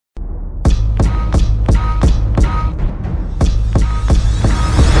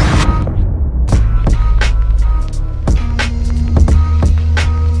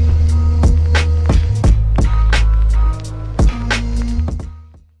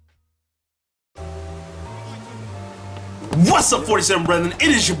What's up, 47 brethren?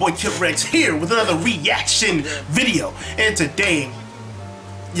 It is your boy Kip Rex here with another reaction video. And today,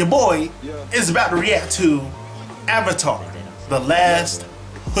 your boy is about to react to Avatar, The Last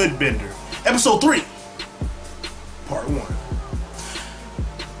Hoodbender, Episode 3, Part 1.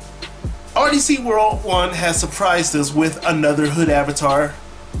 RDC World 1 has surprised us with another Hood Avatar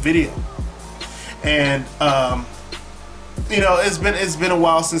video. And, you know, it's been a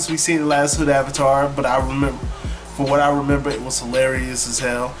while since we've seen the last Hood Avatar, but for what I remember, it was hilarious as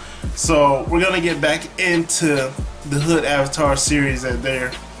hell. So we're gonna get back into the Hood Avatar series that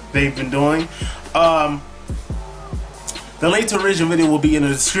they've been doing. The link to the original video will be in the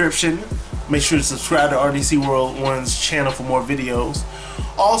description. Make sure to subscribe to RDC World 1's channel for more videos.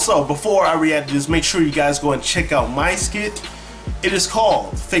 Also, before I react to this, make sure you guys go and check out my skit. It is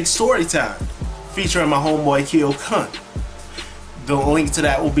called Fake Story Time, featuring my homeboy Kyo Kun. The link to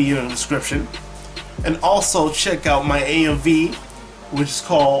that will be in the description. And also check out my AMV, which is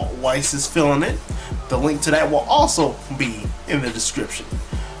called Weiss is Feeling It. The link to that will also be in the description.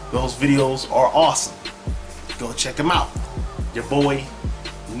 Those videos are awesome. Go check them out. Your boy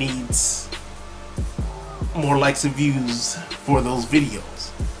needs more likes and views for those videos.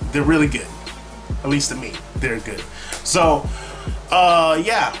 They're really good. At least to me, they're good. So,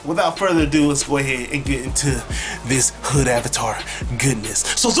 yeah, without further ado, let's go ahead and get into this Hood Avatar goodness.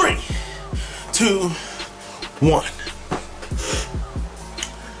 So 3, 2, 1,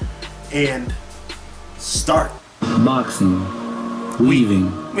 and start. Boxing, weaving,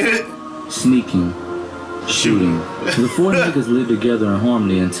 sneaking, shooting. The four niggas lived together in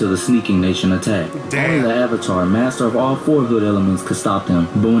harmony until the sneaking nation attacked. Only the Avatar, master of all 4 hood elements, could stop them.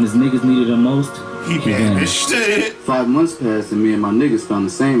 But when his niggas needed him most, he vanished. 5 months passed and me and my niggas found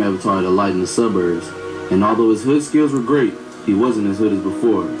the same Avatar to light in the suburbs. And although his hood skills were great, he wasn't as hood as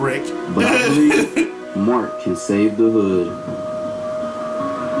before. Brick. But I believe Mark can save the hood.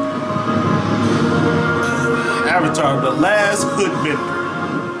 Avatar, The Last Hoodbender.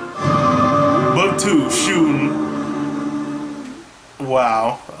 Book 2, shooting.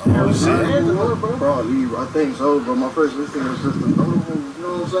 Wow. Oh shit. Bro, I think so, but my first listing was just a notable, you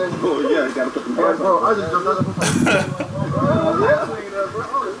know what I'm saying? Oh yeah, you gotta put them bars on. Bro, I just jumped out of the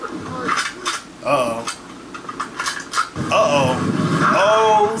Uh-oh.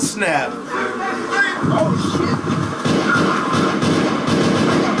 Oh, snap. Oh, shit.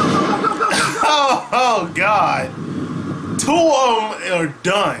 Oh, God. 2 of them are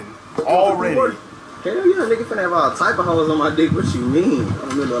done already. Hell yeah, nigga finna have all type of hoes on my dick. What you mean?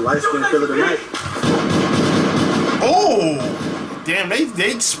 I'm in the light skin filler tonight. Oh! Damn,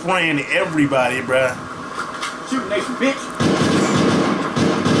 they spraying everybody, bruh. Shoot nation, bitch.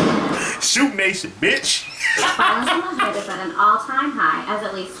 Shoot nation, bitch. Violence in the hood is at an all-time high, as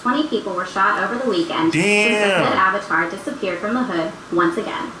at least 20 people were shot over the weekend since the Hood Avatar disappeared from the hood once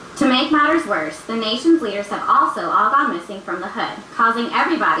again. To make matters worse, the nation's leaders have also all gone missing from the hood, causing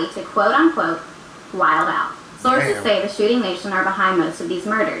everybody to quote-unquote wild out. Sources say the shooting nation are behind most of these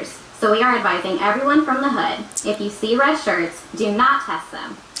murders, so we are advising everyone from the hood, if you see red shirts, do not test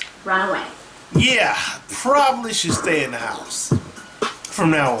them. Run away. Yeah, probably should stay in the house from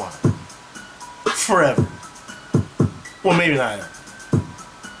now on. Forever. Well, maybe not ever.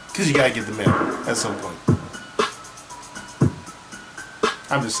 Because you gotta get the mail at some point.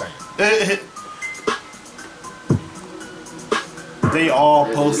 I'm just saying. They all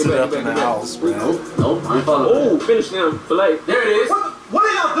posted up in the house, man. Oh, finish them. Filet. There it is. What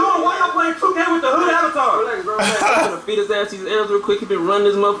are y'all doing? Why y'all playing 2K with the Hood Avatar? Relax, bro. I'm gonna feed his ass these L's real quick. He been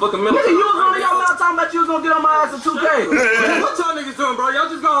running this motherfucking mouth. Nigga, you was running y'all mouth talking about you was gonna get on my ass in 2K. Man, what y'all niggas doing, bro? Y'all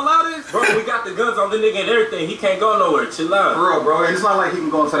just gonna allow this? Bro, we got the guns on the nigga and everything. He can't go nowhere. Chill out. For real, bro. And it's not like he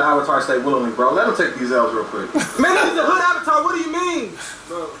can go into the Avatar state willingly, bro. Let him take these L's real quick. Man, this is the Hood Avatar. What do you mean?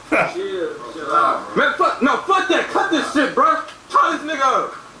 Bro, chill out. Man, fuck that. Cut this shit, bro. Try this nigga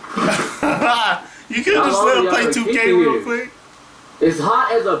up. You could just let him play 2K real quick. It's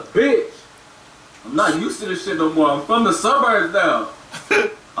hot as a bitch. I'm not used to this shit no more. I'm from the suburbs now.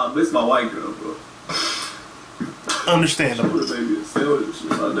 I miss my white girl, bro. Understandable.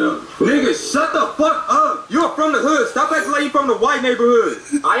 Nigga, shut the fuck up. You're from the hood. Stop acting like you from the white neighborhood.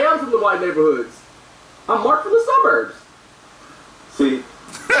 I am from the white neighborhoods. I'm Mark from the suburbs. See,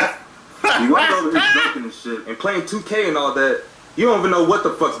 you want over here joking and shit and playing 2K and all that. You don't even know what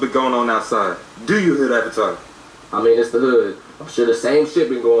the fuck's been going on outside. Do you, Hood Avatar? I mean, it's the hood. I'm sure the same shit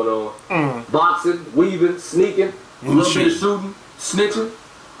been going on. Boxing, weaving, sneaking, a little bit of shooting, snitching,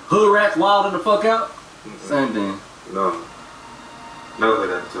 hood rats wilding the fuck out. Same thing. No. No, Hood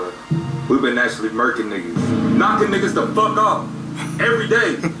Avatar. We've been actually murking niggas. Knocking niggas the fuck off. Every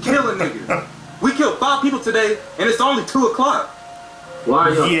day. Killing niggas. We killed 5 people today, and it's only 2 o'clock. Why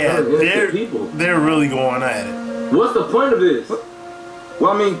are y'all Yeah, people? they're really going at it. What's the point of this?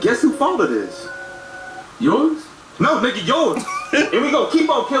 Well, I mean, guess who fault it is? Yours? No, nigga, yours. And we gonna keep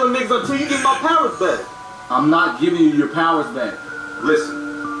on killing niggas until you get my powers back. I'm not giving you your powers back. Listen,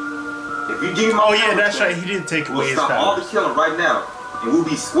 if you give me my powers yeah, that's back, right. He didn't take away we'll his stop all the powers. killing right now, and we'll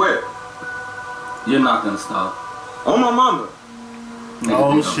be square. You're not gonna stop. On my mama. Nigga,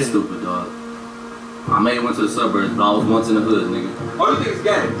 Oh, think shit. I'm stupid, dog. I may have went to the suburbs, but I was once in the hood, nigga. Oh, you think it's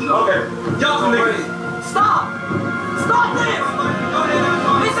game? Okay. Y'all some niggas. Stop! Stop this!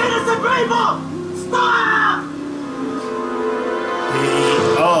 This ain't a Supreme Ball! Stop!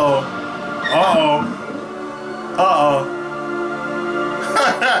 Uh-oh. Uh-oh. Uh-oh.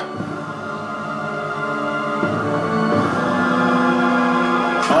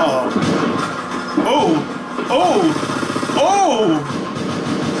 Oh. Oh. Oh.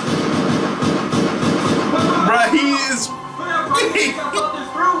 Bruh, he is...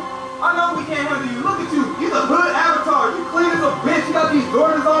 I know we can't handle you. Look at you. You the hood avatar. You clean as a bitch. You got these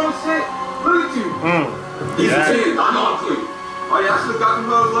Jordans on and shit. Look at you. He's a kid. I know I'm clean. Oh yeah, I should have got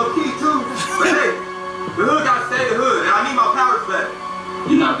them hoods low key too. But hey, the hood gotta stay the hood, and I need my powers back.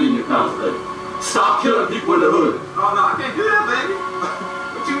 You're not getting your powers back. Stop killing people in the hood. Oh no, I can't do that, baby.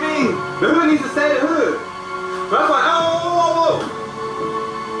 What you mean? The hood needs to stay the hood. That's like, oh,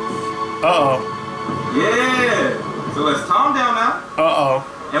 Uh-oh. yeah. So let's calm down now. Uh-oh.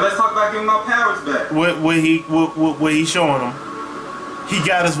 And let's talk about getting my powers back. What he showing him? He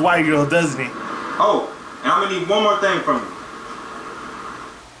got his white girl, doesn't he? Oh, and I'm gonna need one more thing from you.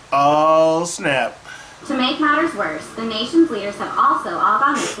 Oh, snap. To make matters worse, the nation's leaders have also all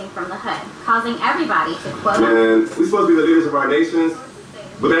gone missing from the hood, causing everybody to quote... Man, we supposed to be the leaders of our nations,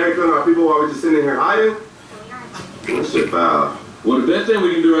 but they ain't killing our people while we're just sitting here hiding? That shit foul. Well, the best thing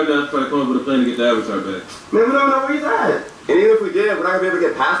we can do right now is try to come up with a plan to get the Avatar back. Man, we don't know where he's at. And even if we did, we're not gonna be able to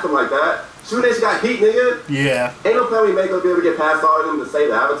get past him like that. Shooting Nation got heat, nigga. Yeah. Ain't no plan we make us be able to get past all of them to save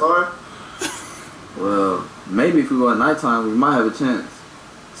the Avatar. Well, maybe if we go at nighttime, we might have a chance.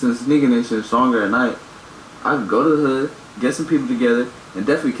 Since Sneaking Nation is stronger at night, I could go to the hood, get some people together, and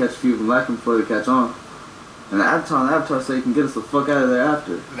definitely catch a few of them lacking before they catch on. And the Avatar say he can get us the fuck out of there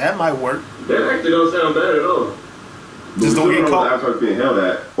after. That might work. That actually don't sound bad at all. Just don't get caught. The Avatar's being held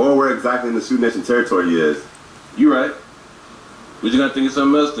at, or where exactly in the Shooting Nation territory he is. You right. We just gotta think of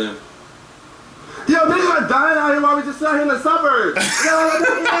something else then. Yo, niggas are dying out here while we just sit out here in the suburbs.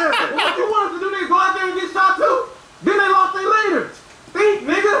 What you want us to do? Niggas go out there and get shot too? Then they lost their leader. Think,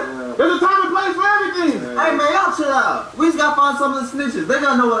 nigga. There's a time and place for everything. Hey man, y'all chill out. We just gotta find some of the snitches. They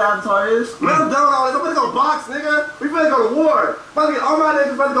gotta know what Avatar is. Man, I'm done with all this. I'm gonna go box, nigga. We finna go to war. About to get all my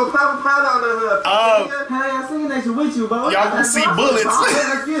niggas about to go pound for pound out in the hood. Hell yeah, Singing Nation with you, bro. Y'all gonna see bullets.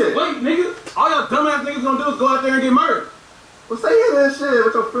 Let's get it. Wait, nigga. All y'all dumbass niggas gonna do is go out there and get murdered. Well, say that shit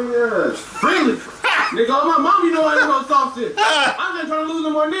with your friendly ass. Friendly. Nigga, all my mom, you know I ain't no soft shit. I'm just trying to lose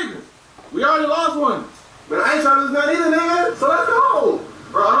no more niggas. We already lost one. Man, I ain't trying to lose none either, nigga. So let's go.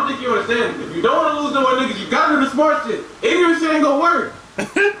 Bro, I don't think you understand. If you don't want to lose no more niggas, you gotta do the smart shit. Ignorant shit ain't gonna work.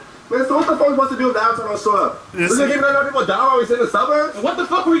 Man, so what the fuck we supposed to do if the Avatar don't show up? We're gonna give other people die while we sit in the suburbs? And what the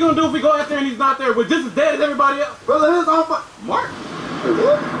fuck are we gonna do if we go out there and he's not there? We're just as dead as everybody else. Bro, let us all fuck. Mark?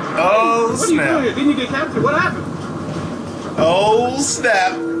 Oh, What are you doing snap. here? Didn't you get captured? What happened? Oh,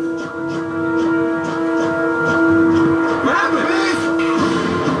 snap. What happened?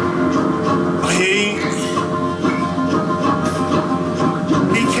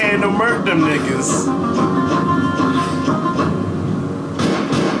 He came to murk them niggas.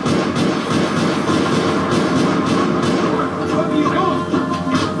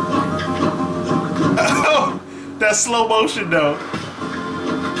 Oh, that slow motion though.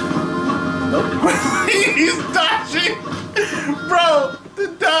 He's dodging. Bro, the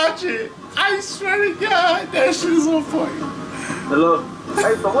dodging. I swear to God, that shit is on point. Hello?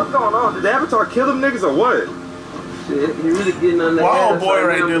 Hey, so what's going on? Did the Avatar kill them niggas or what? Shit, he really getting on that Wow, ass boy,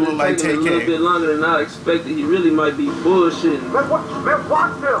 right now, there but look like it's taking a little TK. bit longer than I expected. He really might be bullshitting. Let's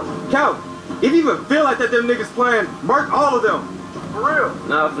watch them. Cal, if you even feel like that them niggas playing, mark all of them. For real.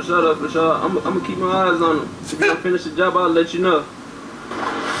 Nah, for sure, though, for sure. I'm gonna keep my eyes on him. If I finish the job, I'll let you know.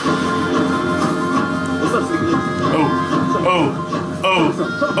 What's up, Sneaky?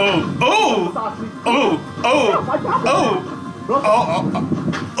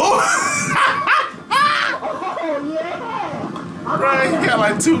 Right, he got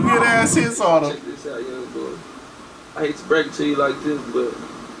like 2 good ass hits on him. Check this out, young boy. I hate to break it to you like this, but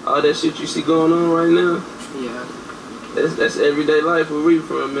all that shit you see going on right now, yeah, that's everyday life where we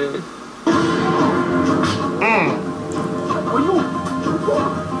from, man.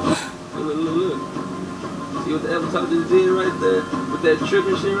 Look, look, look. on top of this Z right there, with that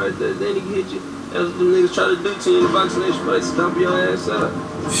tripping shit right there, then he can hit you. That's what them niggas try to do to you in the boxing nation, but they stomp your ass out.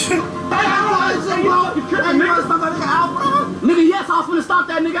 Nigga, yes, I was finna stomp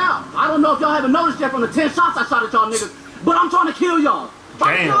that nigga out. I don't know if y'all haven't noticed yet from the 10 shots I shot at y'all niggas, but I'm trying to kill y'all.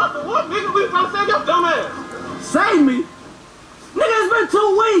 Damn. What, nigga? We trying to save your dumb ass. Save me? Nigga, it's been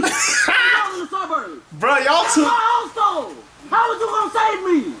 2 weeks. I'm in the suburbs. Bro, y'all That's my household. How was you gonna save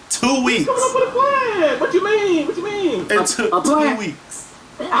me? 2 weeks. Coming up with a plan. What you mean? What you mean? It took 2 weeks.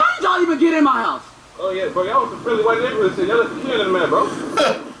 How did y'all even get in my house? Oh yeah, bro, y'all was some friendly white neighborhood shit. Y'all let the kid in the man, bro.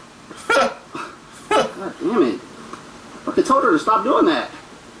 God damn it. I told her to stop doing that.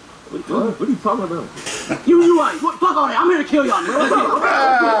 What are you talking about? You right. Fuck all that. I'm here to kill y'all, nigga. Let's go.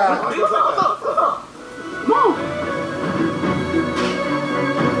 Come on.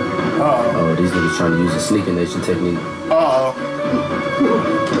 Oh, these niggas trying to use the sneaking nation technique.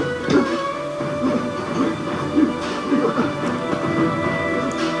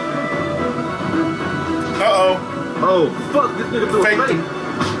 Oh, fuck, this nigga threw a fake.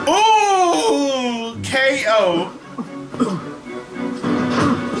 Ooh, KO.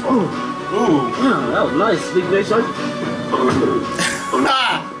 Ooh. Yeah, that was nice, Sneak Nation.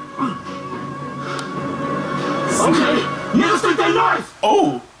 Okay, niggas think they nice.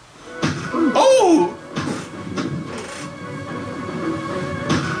 Oh. Oh.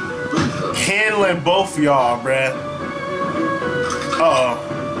 Handling both of y'all, bruh. Uh-oh.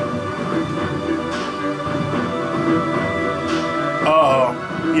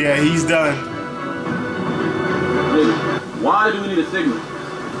 Uh-oh. Yeah, he's done. Why do we need a signal?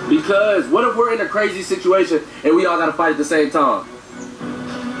 Because what if we're in a crazy situation and we all gotta fight at the same time?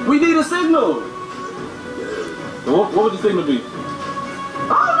 We need a signal. So what would the signal be? I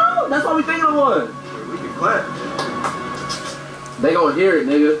don't know. That's what we thinking of one. We can clap. They gonna hear it,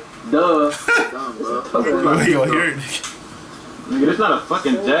 nigga. Duh. They gonna hear it. Nigga, it's not a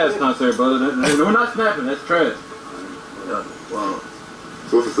fucking jazz concert, brother. We're not snapping. That's trash. Wow.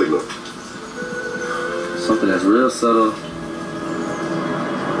 So what's the signal? Something that's real subtle.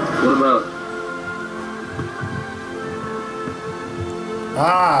 What about?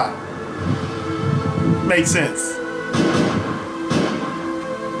 Makes sense.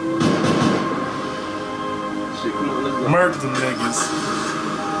 Shit, come on, let's go. Murk them niggas.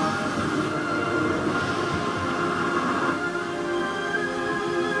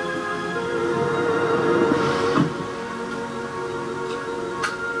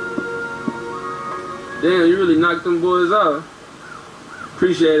 Damn, you really knocked them boys out.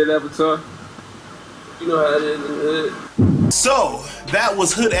 Appreciate it, Avatar. You know how it is in the hood. So that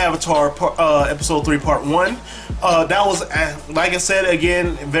was Hood Avatar episode 3 part 1. That was like I said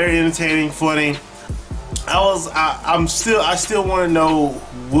again, very entertaining, funny. I still want to know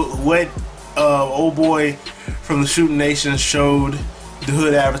what old boy from the Shooting Nation showed the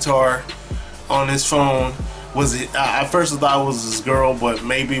Hood Avatar on his phone. Was it? At first I thought it was his girl, but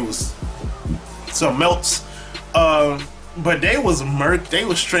maybe it was something else. But they was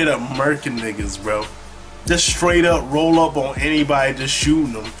straight up murking niggas, bro. Just straight up roll up on anybody, just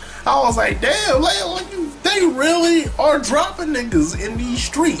shooting them. I was like, damn, like they really are dropping niggas in these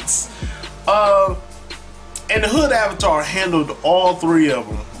streets. And the Hood Avatar handled all 3 of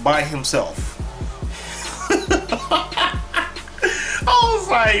them by himself. I was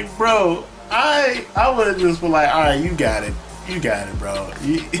like, bro, I would have just been like, all right, you got it, bro.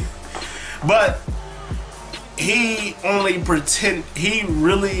 But he really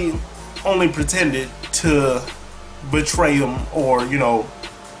only pretended to betray him or, you know,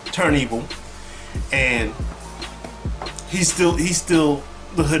 turn evil, and he's still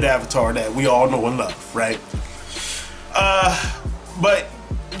the Hood Avatar that we all know and love, right? But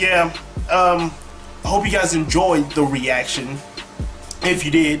yeah, I hope you guys enjoyed the reaction. If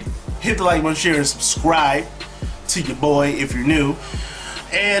you did, hit the like button, share, and subscribe to your boy if you're new.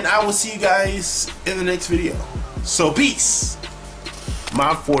 And I will see you guys in the next video. So peace,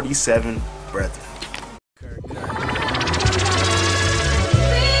 my 47 brethren.